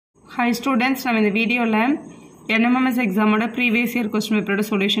Hi students, நம்ம இந்த வீடியோல Nmms எக்ஸாமோட previous year question paper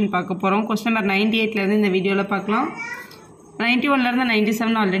solution பார்க்க போறோம். Question number 98 ல இருந்து இந்த வீடியோல பார்க்கலாம். 91 ல இருந்து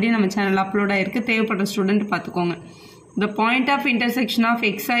 97 ஆல்ரெடி நம்ம சேனல்ல அப்லோட் ஆயிருக்கு. தேவைப்பட்ட ஸ்டூடண்ட் பாத்துக்கோங்க. The point of intersection of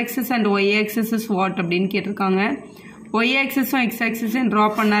x axis and y axis is what அப்படினு கேட்டிருக்காங்க. y axis and x axis draw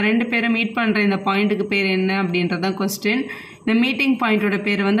பண்ணா ரெண்டு பேரும் மீட் பண்ற இந்த பாயிண்ட்க்கு பேர் என்ன அப்படின்றது தான் क्वेश्चन. இந்த மீட்டிங் பாயிண்டோட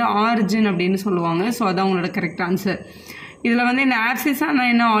பேர் வந்து origin அப்படினு சொல்லுவாங்க. சோ அதான் உங்களோட கரெக்ட் ஆன்சர். இதுல வந்து இந்த ஆக்சிஸ் ஆனா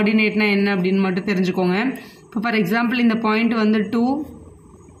என்ன ஆர்டினேட்னா என்ன அப்படினு மட்டும் தெரிஞ்சுக்கோங்க. இப்போ ஃபார் எக்ஸாம்பிள் இந்த பாயிண்ட் வந்து 2,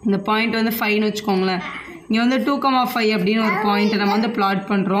 இந்த பாயிண்ட் வந்து 5 னு வெச்சுக்கோங்க. இங்க வந்து 2,5 அப்படின ஒரு பாயிண்ட் நம்ம வந்து பிளாட்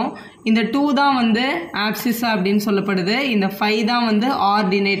பண்றோம். இந்த 2 தான் வந்து ஆக்சிஸ் அப்படினு சொல்லப்படுது. இந்த 5 தான் வந்து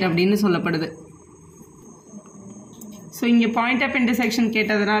ஆர்டினேட் அப்படினு சொல்லப்படுது. சோ இங்க பாயிண்ட் ஆஃப் இன்டர்செக்ஷன்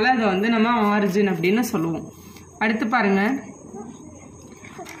கேட்டதனால அது வந்து நம்ம ஆரிஜின் அப்படினு சொல்லுவோம். அடுத்து பாருங்க.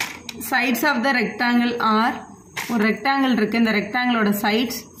 Sides of the rectangle are ஒரு ரெக்டாங்கிள் இருக்கு. இந்த ரெக்டாங்கிளோட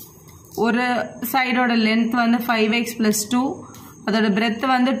சைட்ஸ் ஒரு சைடோட லென்த் வந்து 5x + 2, அதோட பிரெத்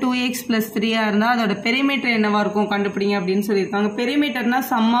வந்து 2x + 3 இருந்தா அதோட பெரிமீட்டர் என்னவா இருக்கும் கண்டுபிடிங்க அப்படின்னு சொல்லியிருக்காங்க. பெரிமீட்டர்னா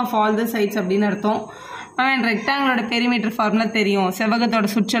some of all the sides அப்படின்னு அர்த்தம். ஆனால் ரெக்டாங்கிளோட பெரிமீட்டர் ஃபார்முலா தெரியும். செவ்வகத்தோட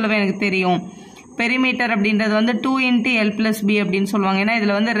சுற்றளவு எனக்கு தெரியும். பெரிமீட்டர் அப்படின்றது வந்து 2 × L + B அப்படின்னு சொல்லுவாங்க. ஏன்னா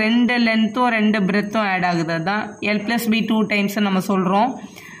இதுல வந்து ரெண்டு லென்த்தும் ரெண்டு பிரெத்தும் ஆட் ஆகுது. அதுதான் L + B 2 டைம்ஸ் நம்ம சொல்றோம்.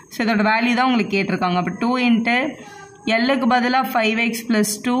 ஸோ இதோட வேல்யூ தான் உங்களுக்கு கேட்டிருக்காங்க. அப்போ 2 × Lக்கு பதிலாக 5x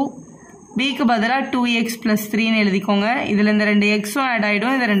 + 2, Bக்கு பதிலாக 2x + 3ன்னு எழுதிக்கோங்க. இதில் இந்த ரெண்டு எக்ஸும் ஆட்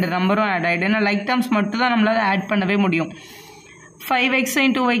ஆகிடும், இந்த ரெண்டு நம்பரும் ஆட் ஆகிடும். ஏன்னா லைக் டேர்ம்ஸ் மட்டும் தான் நம்மளால ஆட் பண்ணவே முடியும். 5x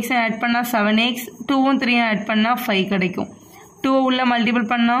 2x ஆட் பண்ணால் 7x, 2ம் 3ம் ஆட் பண்ணால் 5 கிடைக்கும். 2 உள்ள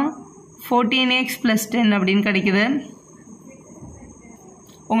மல்டிபிள் பண்ணால் 14x + 10 அப்படின்னு கிடைக்குது.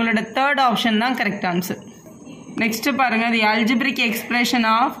 உங்களோட தேர்ட் ஆப்ஷன் தான் கரெக்ட் ஆன்சர். நெக்ஸ்ட் பாருங்க, the algebraic expression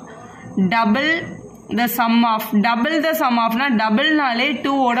of double the sum of னா டபுள்னாலே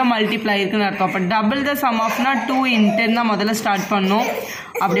 2 ஓட மல்டிப்ளை இருக்குன்னு அர்த்தம். அப்ப double the sum of னா 2 × தான் முதல்ல ஸ்டார்ட் பண்ணும்.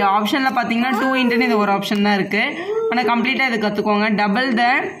 அப்படி ஆப்ஷன்ல பாத்தீங்கன்னா 2 × இது ஒரு ஆப்ஷன் தான் இருக்கு. ஆனா கம்ப்ளீட்டா இது கத்துக்கோங்க. double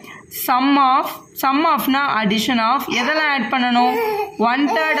the sum of னா அடிஷன் ஆஃப் எதெல்லாம் ஆட் பண்ணணும்?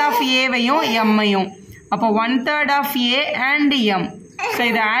 1/3 of a-வையும் m-ஐயும். அப்போ 1/3 of a and m. So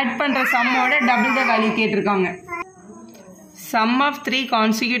இதை ஆட் பண்ற சம்மோட டபுள் த வேல்யூ கேட்டிருக்காங்க. சம் ஆஃப் 3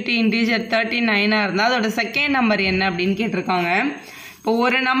 கான்சிக்யூட்டிவ் இன்டீஜர் 39 இருந்தால் அதோட செகண்ட் நம்பர் என்ன அப்படின்னு கேட்டிருக்காங்க. இப்போ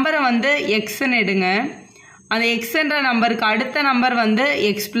ஒரு நம்பரை வந்து எக்ஸ்ன்னு எடுங்க. அந்த எக்ஸ்ன்ற நம்பருக்கு அடுத்த நம்பர் வந்து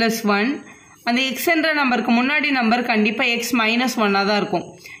x + 1. அந்த எக்ஸ்ன்ற நம்பருக்கு முன்னாடி நம்பர் கண்டிப்பாக x - 1 தான் இருக்கும்.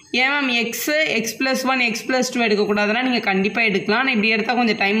 ஏன் மேம் x + 1 x + 2 எடுக்கக்கூடாதுன்னா நீங்கள் கண்டிப்பாக எடுக்கலாம். ஆனால் இப்படி எடுத்தால்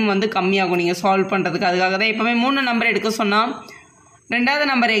கொஞ்சம் டைம் வந்து கம்மியாகும் நீங்கள் சால்வ் பண்ணுறதுக்கு. அதுக்காக தான் எப்போவுமே 3 நம்பர் எடுக்க சொன்னால் ரெண்டாவது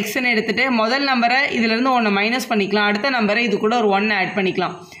நம்பர் எக்ஸ்ன்னு எடுத்துட்டு முதல் நம்பரை இதுல இருந்து 1 மைனஸ் பண்ணிக்கலாம். அடுத்த நம்பரை இது கூட ஒரு 1 ஆட்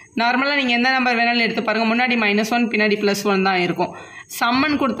பண்ணிக்கலாம். நார்மலா நீங்க எந்த நம்பர் வேணாலும் எடுத்து பாருங்க. முன்னாடி -1 பின்னாடி +1 தான் இருக்கும்.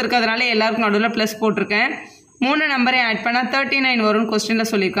 சம்மன் கொடுத்துருக்கிறதுனால எல்லாருக்கும் நடுவில் ப்ளஸ் போட்டிருக்கேன். 3 நம்பரை ஆட் பண்ணா 39 வரும்னு கொஸ்டின்ல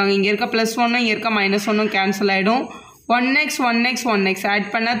சொல்லியிருக்காங்க. இங்க இருக்க +1 இங்க இருக்க -1 கேன்சல் ஆயிடும். 1x 1x 1x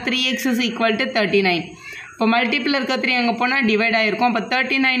ஆட் பண்ணா 3x = 39. இப்போ மல்டிபிள் இருக்க 3 அங்கே போனால் டிவைட் ஆயிருக்கும். அப்போ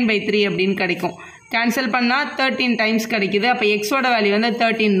 39/3 அப்படின்னு கிடைக்கும். கேன்சல் பண்ணால் 13 டைம்ஸ் கிடைக்குது. அப்போ எக்ஸோட வேல்யூ வந்து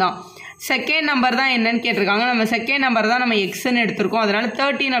 13 தான். செகண்ட் நம்பர் தான் என்னன்னு கேட்டிருக்காங்க. நம்ம செகண்ட் நம்பர் தான் நம்ம எக்ஸ்ன்னு எடுத்திருக்கோம். அதனால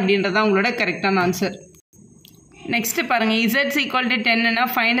 13 அப்படின்றது தான் உங்களோட கரெக்டான ஆன்சர். நெக்ஸ்ட் பாருங்க, z = 10னா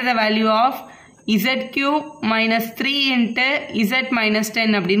find the value of z³ - 3 × z -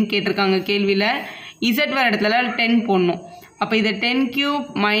 10 அப்படின்னு கேட்டிருக்காங்க கேள்வியில். z வர இடத்துல 10 போடணும். அப்போ இது 10³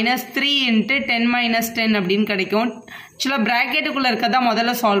 - 3 × 10 - 10 அப்படின்னு கிடைக்கும். ஆக்சுவலாக ப்ராக்கெட்டுக்குள்ளே இருக்கதா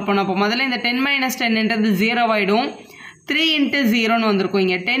முதல்ல சால்வ் பண்ணும். அப்போ முதல்ல இந்த 10 - 10ன்றது 0 ஆகிடும். 3 × 0ன்னு வந்திருக்கும்.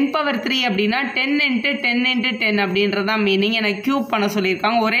 இங்கே 10⁻³ அப்படின்னா 10 × 10 × 10 அப்படின்றதான் மீனிங். எனக்கு க்யூப் பண்ண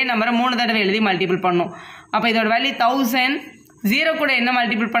சொல்லியிருக்காங்க. ஒரே நம்பரை 3 தடவை எழுதி மல்டிபிள் பண்ணும். அப்போ இதோட வேல்யூ 1000. 0 கூட என்ன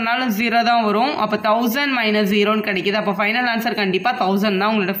மல்டிபிள் பண்ணாலும் 0 தான் வரும். அப்போ 1000 - 0ன்னு கிடைக்குது. அப்போ ஃபைனல் ஆன்சர் கண்டிப்பாக 1000 தான்.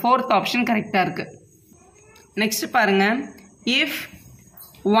 உங்களோட ஃபோர்த் ஆப்ஷன் கரெக்டாக இருக்கு. நெக்ஸ்ட் பாருங்க, if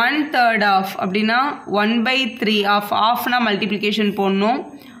 1/3 of அப்படின்னா 1/3 of ஆஃப்னா மல்டிப்ளிகேஷன் போடணும்.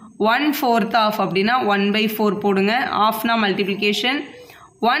 1/4 of அப்படின்னா 1/4 போடுங்க. ஆஃப்னா மல்டிப்ளிகேஷன்.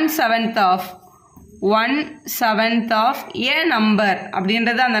 1/7 of ஏ நம்பர்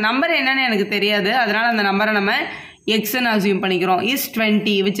அப்படின்றது அந்த நம்பர் என்னன்னு எனக்கு தெரியாது. அதனால அந்த நம்பரை நம்ம எக்ஸ்ன்னு அசியூம் பண்ணிக்கிறோம். Is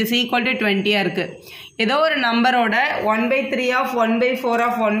 20 which is equal to 20 இருக்கு. ஏதோ ஒரு நம்பரோட 1/3 of 1/4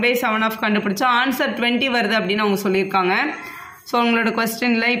 of 1/7 of கண்டுபிடிச்சா ஆன்சர் 20 வருது அப்படின்னு அவங்க சொல்லியிருக்காங்க. ஸோ உங்களோட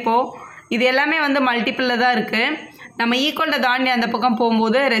கொஸ்டின்ல இப்போ இது எல்லாமே வந்து மல்டிபிள்ல தான் இருக்கு. நம்ம ஈக்குவல்ல தாண்டி அந்த பக்கம்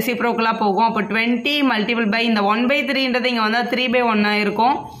போகும்போது ரெசிப்ரோக்கலா போகும். அப்போ 20 மல்டிபிள் பை இந்த 1/3ன்றது இங்கே வந்தால் 3/1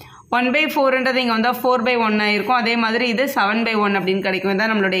 ஆயிருக்கும். 1/4ன்றது இங்கே வந்தால் 4/1 ஆயிருக்கும். அதே மாதிரி இது 7/1 அப்படின்னு கிடைக்கும்.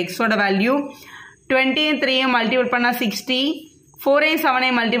 இதான் நம்மளோட எக்ஸோட வேல்யூ. 20 3 மல்டிபிள் பண்ணால் 60, 4ஐயும்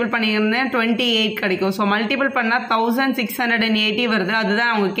 7ஐயும் மல்டிபிள் பண்ணியிருந்தேன் 28 கிடைக்கும். ஸோ மல்டிபிள் பண்ணால் 1680 வருது.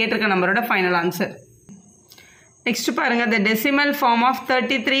 அதுதான் அவங்க கேட்டிருக்க நம்பரோட ஃபைனல் ஆன்சர். நெக்ஸ்ட் பாருங்க, த டெசிமல் ஃபார்ம் ஆஃப்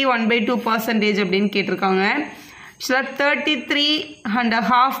 33 1/2% அப்படின்னு கேட்டிருக்காங்க. ஆக்சுவலாக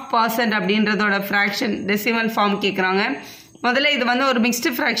 33.5% அப்படின்றதோட ஃப்ராக்ஷன் டெசிமல் ஃபார்ம் கேட்குறாங்க. முதல்ல இது வந்து ஒரு மிக்ஸ்டு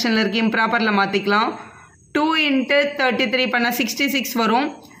ஃப்ராக்ஷனில் இருக்குது, இம்ப்ராப்பரில் மாற்றிக்கலாம். 2 × 33 பண்ணால் 66 வரும்.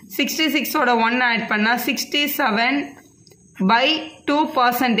 66ஓட 1 ஆட் பண்ணால்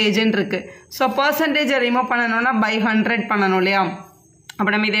 67/2% இருக்குது. ஸோ பர்சன்டேஜை ரிமூவ் பண்ணணும்னா by 100 பண்ணணும் இல்லையா? அப்போ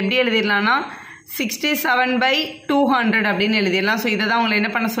நம்ம இதை எப்படி எழுதிடலாம்னா 67/200 அப்படின்னு எழுதிடலாம். ஸோ இதை தான் உங்களை என்ன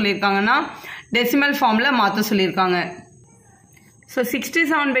பண்ண சொல்லியிருக்காங்கன்னா டெசிமல் ஃபார்மில் மாற்ற சொல்லியிருக்காங்க. ஸோ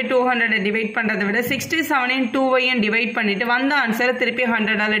 67/200 டிவைட் பண்ணுறதை விட 67ஐயும் 2ஐயும் டிவைட் பண்ணிவிட்டு வந்த ஆன்சரை திருப்பி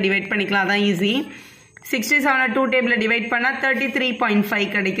 100ஆல் டிவைட் பண்ணிக்கலாம். அதான் ஈஸி. 67 2 டேபிளில் டிவைட் பண்ணால் 33.5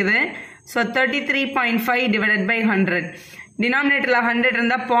 கிடைக்குது. So 33.5 divided by 100. டினாமினேட்டரில் 100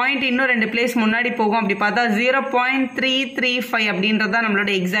 இருந்தால் பாயிண்ட் இன்னும் 2 பிளேஸ் முன்னாடி போகும். அப்படி பார்த்தா 0.335 அப்படின்றது தான்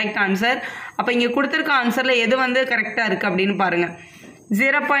நம்மளோட எக்ஸாக்ட் ஆன்சர். அப்போ இங்கே கொடுத்துருக்க ஆன்சரில் எது வந்து கரெக்டாக இருக்குது அப்படின்னு பாருங்கள்.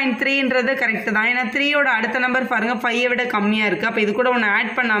 0.3ன்றது கரெக்டு தான். ஏன்னா 3யோட அடுத்த நம்பர் பாருங்கள் 5ஐ விட கம்மியாக இருக்குது. அப்போ இது கூட ஒன்று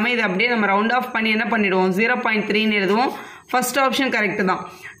ஆட் பண்ணாமல் இது அப்படியே நம்ம ரவுண்ட் ஆஃப் பண்ணி என்ன பண்ணிவிடுவோம் 0.3ன்னு எழுதுவோம். ஃபர்ஸ்ட் ஆப்ஷன் கரெக்டு தான்.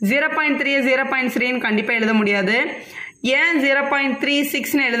 0.3 0.3ன்னு கண்டிப்பாக எழுத முடியாது. ஏன்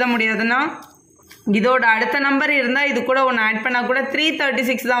 0.36ன்னு எழுத முடியாதுன்னா இதோட அடுத்த நம்பர் இருந்தால் இது கூட ஒன்று ஆட் பண்ணால் கூட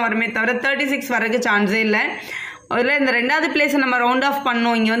 336 தான் வருமே தவிர 36 வரக்கு சான்ஸே இல்லை. அதில் இந்த ரெண்டாவது பிளேஸை நம்ம ரவுண்ட் ஆஃப்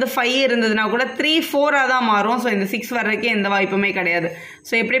பண்ணோம். இங்கே வந்து 5 இருந்ததுன்னா கூட 3 4ஆக தான் மாறும். ஸோ இந்த 6 வர்றதுக்கே எந்த வாய்ப்புமே கிடையாது.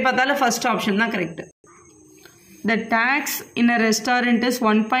 ஸோ எப்படி பார்த்தாலும் ஃபர்ஸ்ட் ஆப்ஷன் தான் correct. The tax in a restaurant is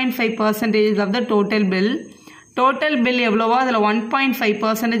 1.5% of the total bill. Total bill எவ்வளவோ அதில்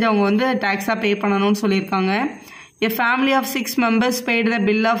 1.5% அவங்க வந்து டேக்ஸாக பே பண்ணணும்னு சொல்லியிருக்காங்க. A family of 6 members paid the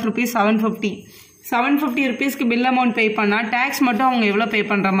bill of ₹750. 750 rupeesக்கு bill amount pay பண்ணால் டேக்ஸ் மட்டும் அவங்க எவ்வளோ பே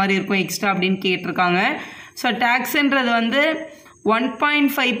பண்ணுற மாதிரி இருக்கும் எக்ஸ்ட்ரா அப்படின்னு கேட்டிருக்காங்க. ஸோ டேக்ஸுன்றது வந்து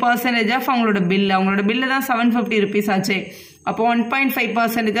 1.5% ஆஃப் அவங்களோட பில்லு. அவங்களோட பில்லு தான் 750 rupees ஆச்சு. அப்போ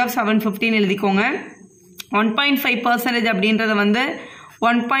 1.5% ஆஃப் 750ன்னு எழுதிக்கோங்க. 1.5% அப்படின்றத வந்து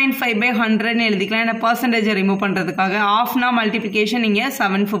 1.5/100ன்னு எழுதிக்கலாம். ஏன்னா பர்சன்டேஜை ரிமூவ் பண்ணுறதுக்காக. ஆஃப்னா மல்டிப்ளிகேஷன் இங்கே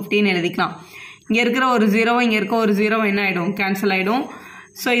 750ன்னு எழுதிக்கலாம். இங்கே இருக்கிற ஒரு 0 இங்கே இருக்க ஒரு 0 என்ன ஆகிடும் கேன்சல் ஆகிடும்.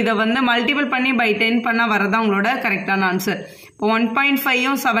 ஸோ இதை வந்து மல்டிபிள் பண்ணி by 10 பண்ணால் வரதான் உங்களோட கரெக்டான ஆன்சர். இப்போ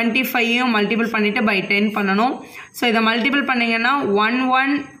 1.5யும் 75யும் மல்டிபிள் பண்ணிவிட்டு by 10 பண்ணணும். ஸோ இதை மல்டிபிள் பண்ணிங்கன்னா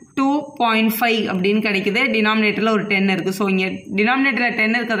 112.5 அப்படின்னு கிடைக்குது. டினாமினேட்டரில் ஒரு 10 இருக்குது. ஸோ இங்கே டினாமினேட்டரில்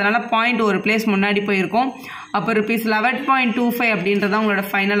 10 இருக்கிறதுனால பாயிண்ட் ஒரு பிளேஸ் முன்னாடி போயிருக்கும். அப்போ ₹11.25 அப்படின்றத உங்களோட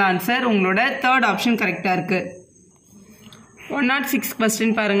ஃபைனல் ஆன்சர். உங்களோட தேர்ட் ஆப்ஷன் கரெக்டாக இருக்குது. 106 question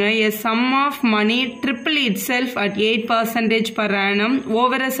பாருங்க. A sum of money triple itself at 8% per annum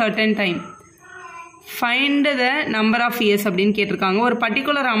over a certain time. Find the number of years அப்படின்னு கேட்டிருக்காங்க. ஒரு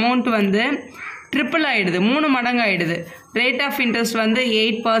பர்டிகுலர் அமௌண்ட் வந்து ட்ரிப்பிள் ஆகிடுது, 3 மடங்கு ஆகிடுது. ரேட் ஆஃப் இன்ட்ரெஸ்ட் வந்து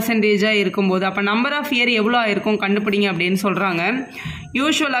 8% இருக்கும்போது அப்போ நம்பர் ஆஃப் இயர் எவ்வளோ ஆயிருக்கும் கண்டுபிடிங்க அப்படின்னு சொல்கிறாங்க.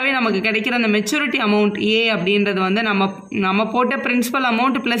 யூஸ்வலாகவே நமக்கு கிடைக்கிற அந்த மெச்சூரிட்டி அமௌண்ட் ஏ அப்படின்றது வந்து நம்ம போட்ட principal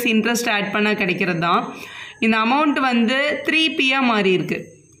amount plus interest add பண்ண கிடைக்கிறது தான். இந்த அமௌண்ட் வந்து 3Pயாக மாறி இருக்கு.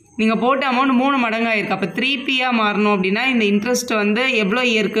 நீங்கள் போட்ட அமௌண்ட் 3 மடங்காக இருக்குது. அப்போ 3Pயாக மாறணும் அப்படின்னா இந்த இன்ட்ரெஸ்ட் வந்து எவ்வளோ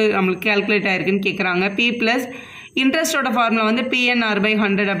இயருக்கு நம்மளுக்கு கேல்குலேட் ஆயிருக்குன்னு கேட்குறாங்க. P ப்ளஸ் இன்ட்ரெஸ்டோட ஃபார்முலா வந்து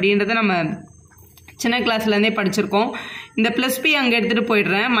PNR/100 அப்படின்றத நம்ம சின்ன கிளாஸ்லேருந்தே படிச்சிருக்கோம். இந்த ப்ளஸ் பி அங்கே எடுத்துகிட்டு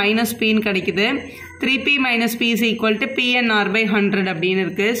போயிடுறேன். மைனஸ் பின்னு கிடைக்குது. 3P - P is equal to PNR/100 அப்படின்னு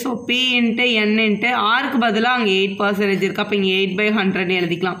இருக்குது. ஸோ P × N × ஆருக்கு பதிலாக அங்கே 8% இருக்குது. அப்போ இங்கே 8/100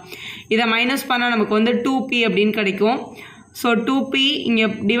 எழுதிக்கலாம். இதை மைனஸ் பண்ணால் நமக்கு வந்து 2P அப்படின்னு கிடைக்கும். ஸோ 2P இங்கே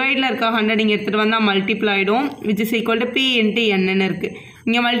டிவைடில் இருக்க 100 இங்கே எடுத்துகிட்டு வந்தால் மல்டிபிள் ஆகிடும். Which is equal to P × N இருக்குது.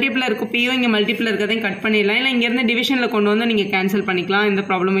 இங்கே மல்டிபிள் இருக்கும். பியும் இங்கே மல்டிபிள் இருக்கிறதையும் கட் பண்ணிடலாம். இல்லை இங்கேருந்து டிவிஷனில் கொண்டு வந்து நீங்கள் கேன்சல் பண்ணிக்கலாம். எந்த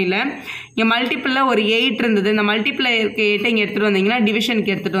ப்ராப்ளமும் இல்லை. இங்கே மல்டிபிளில் ஒரு 8 இருந்தது. இந்த மல்டிபிளில் இருக்க 8 இங்கே எடுத்துகிட்டு வந்தீங்கன்னா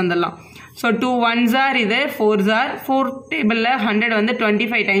டிவிஷனுக்கு எடுத்துகிட்டு வந்துடலாம். ஸோ 2 1s are இது 4s are 4 டேபிளில் 100 வந்து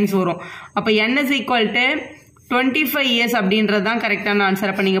 25 டைம்ஸ் வரும். அப்போ N is equal to 25 years அப்படின்றது தான் கரெக்டான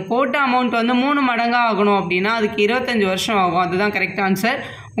ஆன்சர். அப்போ நீங்கள் போட்ட அமௌண்ட் வந்து 3 மடங்காக ஆகணும் அப்படின்னா அதுக்கு 25 வருஷம் ஆகும். அதுதான் கரெக்ட் ஆன்சர்.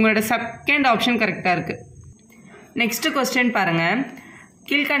 உங்களோட செகண்ட் ஆப்ஷன் கரெக்டாக இருக்குது. நெக்ஸ்ட் கொஸ்டின் பாருங்கள்.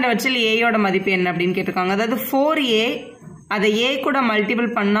 கீழ்கண்டவற்றில் ஏயோட மதிப்பு என்ன அப்படின்னு கேட்டிருக்காங்க. அதாவது 4A அதை ஏ கூட மல்டிபிள்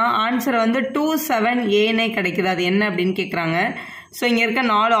பண்ணால் ஆன்சர் வந்து 27Aனே கிடைக்குது. அது என்ன அப்படின்னு கேட்குறாங்க. ஸோ இங்கே இருக்க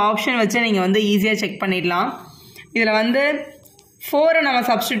 4 ஆப்ஷன் வச்சு நீங்கள் வந்து ஈஸியாக செக் பண்ணிடலாம். இதில் வந்து 4 நம்ம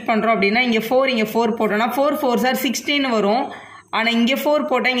சப்ஸ்டியூட் பண்ணுறோம் அப்படின்னா இங்கே 4 போட்டோம்னா 4 4s are 16 வரும். ஆனால் இங்கே 4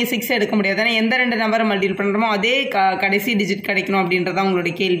 போட்டால் இங்கே 6 எடுக்க முடியாது. ஏன்னா எந்த 2 நம்பரை மல்டிபிள் பண்ணுறோமோ அதே கடைசி டிஜிட் கிடைக்கணும் அப்படின்றதான்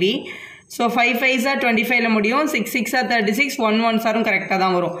உங்களோட கேள்வி. ஸோ 5 5s are 25ல முடியும், 6 6 are 36, 1 1s are கரெக்டாக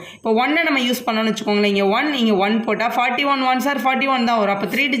தான் வரும். இப்போ 1 நம்ம யூஸ் பண்ணோம்னு வச்சுக்கோங்களேன், இங்கே 1 இங்கே 1 போட்டால் 41 1s are 41 தான் வரும். அப்போ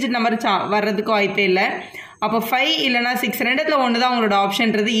 3 டிஜிட் நம்பர் வர்றதுக்கு வாய்ப்பே இல்லை. அப்போ 5 இல்லைனா 6 ரெண்டத்தில் 1 தான் உங்களோட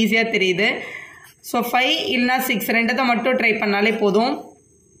ஆப்ஷன்றது ஈஸியாக தெரியுது. ஸோ 5 இல்லைனா 6 ரெண்டத்தை மட்டும் ட்ரை பண்ணாலே போதும்.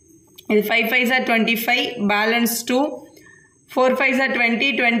 இது 5 5s are 25, balance 2, 4 5s are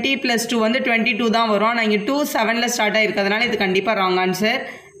 20, 20 plus 2 வந்து 22 தான் வரும். ஆனால் இங்கே 2 7ல் ஸ்டார்ட் ஆகிருக்கிறதுனால இது கண்டிப்பாக wrong answer.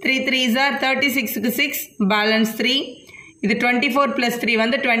 3 3s are 36க்கு 6, balance 3. இது 24 plus 3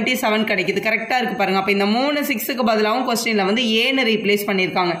 வந்து 27 கிடைக்குது. கரெக்டாக இருக்குது பாருங்கள். அப்போ இந்த 3 6க்கு பதிலாகவும் கொஸ்டினில் வந்து ஏன்னு ரீப்ளேஸ்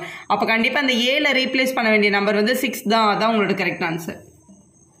பண்ணியிருக்காங்க. அப்போ கண்டிப்பாக அந்த ஏல ரீப்ளேஸ் பண்ண வேண்டிய நம்பர் வந்து 6 தான். அதான் உங்களோட கரெக்ட் ஆன்சர்.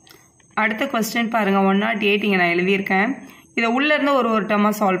 அடுத்த கொஸ்டின் பாருங்கள், 108 இங்கே நான் எழுதியிருக்கேன். இதை உள்ளேருந்து ஒரு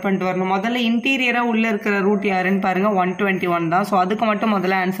டேர்மாக சால்வ் பண்ணிட்டு வரணும். முதல்ல இன்டீரியராக உள்ளே இருக்கிற ரூட் யாருன்னு பாருங்கள், 121 தான். ஸோ அதுக்கு மட்டும்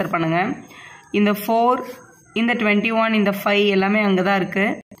முதல்ல ஆன்சர் பண்ணுங்கள். இந்த 4, இந்த 21, இந்த 5 எல்லாமே அங்கே தான்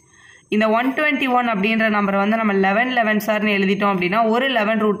இருக்குது. இந்த 121 அப்படின்ற நம்பரை வந்து நம்ம 11 11 சார்னு எழுதிட்டோம் அப்படின்னா ஒரு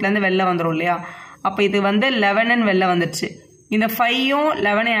 11 ரூட்லேருந்து வெளில வந்துடும் இல்லையா? அப்போ இது வந்து 11ன்னு வெளில வந்துடுச்சு. இந்த 5யும்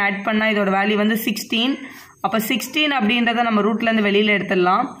 11 ஆட் பண்ணால் இதோட வேல்யூ வந்து 16. அப்போ 16 அப்படின்றத நம்ம ரூட்லேருந்து வெளியில்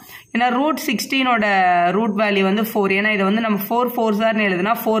எடுத்துடலாம். ஏன்னா ரூட் 16ஓட ரூட் வேல்யூ வந்து 4. ஏன்னா இதை வந்து நம்ம 4 4 சார்னு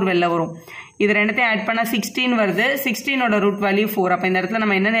எழுதுனா 4 வெளில வரும். இது ரெண்டத்தையும் ஆட் பண்ணால் 16 வருது. 16ஓட ரூட் வேல்யூ 4. அப்போ இந்த இடத்துல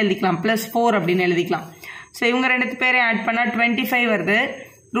நம்ம என்னென்னு எழுதிக்கலாம், +4 அப்படின்னு எழுதிக்கலாம். ஸோ இவங்க ரெண்டு பேரையும் ஆட் பண்ணால் 25 வருது.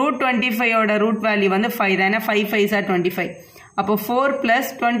 ரூட் 25ஓட ரூட் வேல்யூ வந்து 5 தான். ஏன்னா 5 5s are 25. அப்போ 4 +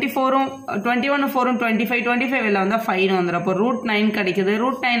 24ம் 21 4ம் 25 25 வெளில வந்தால் 5 வந்துடும். அப்போ ரூட் 9 கிடைக்குது.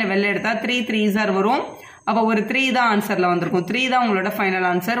 ரூட் 9 வெளில எடுத்தால் 3 3s are வரும். அப்போ ஒரு 3 தான் ஆன்சரில் வந்திருக்கும். 3 தான் உங்களோட ஃபைனல்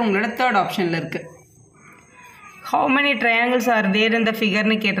ஆன்சர். உங்களோட தேர்ட் ஆப்ஷனில் இருக்குது. ஹவு மெனி ட்ரையாங்கிள்ஸ் ஆர் தேர் இந்த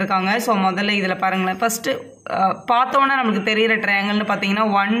ஃபிகர்னு கேட்டிருக்காங்க. ஸோ முதல்ல இதில் பாருங்களேன். ஃபஸ்ட்டு பார்த்தோன்னா நமக்கு தெரிகிற ட்ரையாங்கிள்னு பார்த்தீங்கன்னா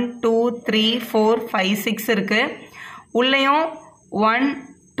 1 2 3 4 5 6 இருக்குது. உள்ளேயும் 1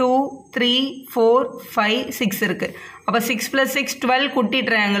 2 3 4 5 6 இருக்குது. அப்போ 6 + 6 12 குட்டி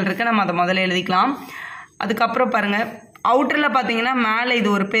ட்ரையாங்கிள் இருக்குது. நம்ம அதை முதல்ல எழுதிக்கலாம். அதுக்கப்புறம் பாருங்கள், அவுட்டரில் பார்த்தீங்கன்னா மேலே இது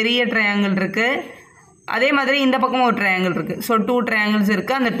ஒரு பெரிய ட்ரையாங்கிள் இருக்குது. அதே மாதிரி இந்த பக்கமும் ஒரு ட்ரையாங்கிள் இருக்குது. ஸோ 2 ட்ரையாங்கிள்ஸ்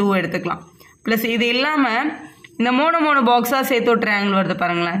இருக்குது. அந்த 2 எடுத்துக்கலாம். ப்ளஸ் இது இல்லாமல் இந்த 3 பாக்ஸாக சேர்த்து ஒரு ட்ரையாங்கிள் வருது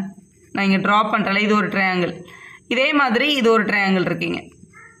பாருங்களேன். நான் இங்கே ட்ரா பண்ணுறல, இது ஒரு ட்ரையாங்கிள். இதே மாதிரி இது ஒரு ட்ரையாங்கிள் இருக்குங்க.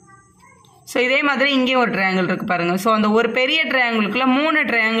 ஸோ இதே மாதிரி இங்கேயும் ஒரு ட்ரையாங்கிள் இருக்குது பாருங்கள். ஸோ அந்த ஒரு பெரிய ட்ரையாங்கிளுக்குள்ள 3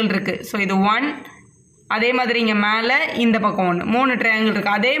 ட்ரையாங்கிள் இருக்குது. ஸோ இது 1, அதே மாதிரி இங்கே மேலே இந்த பக்கம் 1, 3 ட்ரையாங்கிள்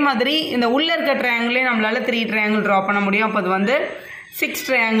இருக்குது. அதே மாதிரி இந்த உள்ளே இருக்க ட்ரையாங்கிளே நம்மளால் 3 ட்ரையாங்கிள் ட்ரா பண்ண முடியும். அப்போ அது வந்து 6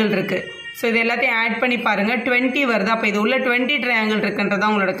 ட்ரையாங்கிள் இருக்குது. ஸோ இது எல்லாத்தையும் ஆட் பண்ணி பாருங்கள், 20 வருது. அப்போ இது உள்ள 20 ட்ரையாங்கிள்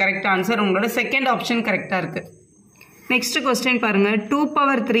இருக்குன்றதான் உங்களோட கரெக்ட் ஆன்சர். உங்களோட செகண்ட் ஆப்ஷன் கரெக்டாக இருக்குது. நெக்ஸ்ட் கொஸ்டின் பாருங்கள்,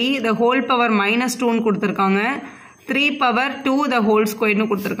 2^3 the whole power -2ன்னு கொடுத்துருக்காங்க. 3^2 the whole squareன்னு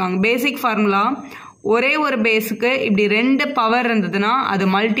கொடுத்துருக்காங்க. பேசிக் ஃபார்முலா, ஒரே ஒரு பேஸுக்கு இப்படி 2 பவர் இருந்ததுன்னா அது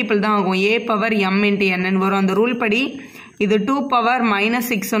மல்டிபிள் தான் ஆகும். a பவர் m × n வரும். அந்த ரூல் படி இது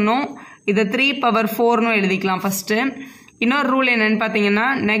 2^-6ன்னும் இதை 3^4ன்னு எழுதிக்கலாம் ஃபஸ்ட்டு. இன்னொரு ரூல் என்னன்னு பார்த்தீங்கன்னா,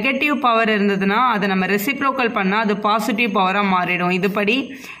 நெகட்டிவ் பவர் இருந்ததுன்னா அதை நம்ம ரெசிப்ரோக்கல் பண்ணால் அது பாசிட்டிவ் பவராக மாறிடும். இதுபடி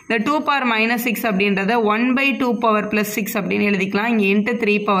இந்த 2^-6 அப்படின்றத 1/2 + 6 அப்படின்னு எழுதிக்கலாம். இங்கே ×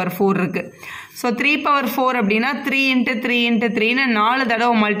 3^4 இருக்குது. ஸோ 3^4 அப்படின்னா 3 × 3 × 3ன்னு 4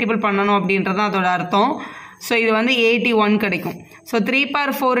 தடவை மல்டிபிள் பண்ணணும் அப்படின்றதான் அதோட அர்த்தம். ஸோ இது வந்து 81 கிடைக்கும். ஸோ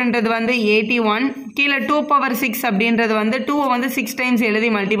 3/4ன்றது வந்து 81. கீழே 2^6 அப்படின்றது வந்து 2 வந்து 6 டைம்ஸ் எழுதி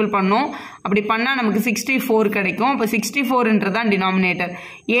மல்டிபிள் பண்ணோம். அப்படி பண்ணால் நமக்கு 64 கிடைக்கும். அப்போ 64ன்றது தான் டினாமினேட்டர்.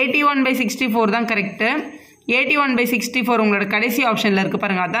 81/64 தான் கரெக்டு. 81/64 உங்களோட கடைசி ஆப்ஷனில் இருக்குது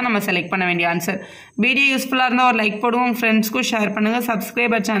பாருங்கள். அதான் நம்ம செலக்ட் பண்ண வேண்டிய ஆன்சர். வீடியோ யூஸ்ஃபுல்லாக இருந்தால் ஒரு லைக் போடுவோம். ஃப்ரெண்ட்ஸ்க்கும் ஷேர் பண்ணுங்கள்.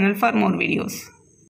 Subscriber channel for more videos.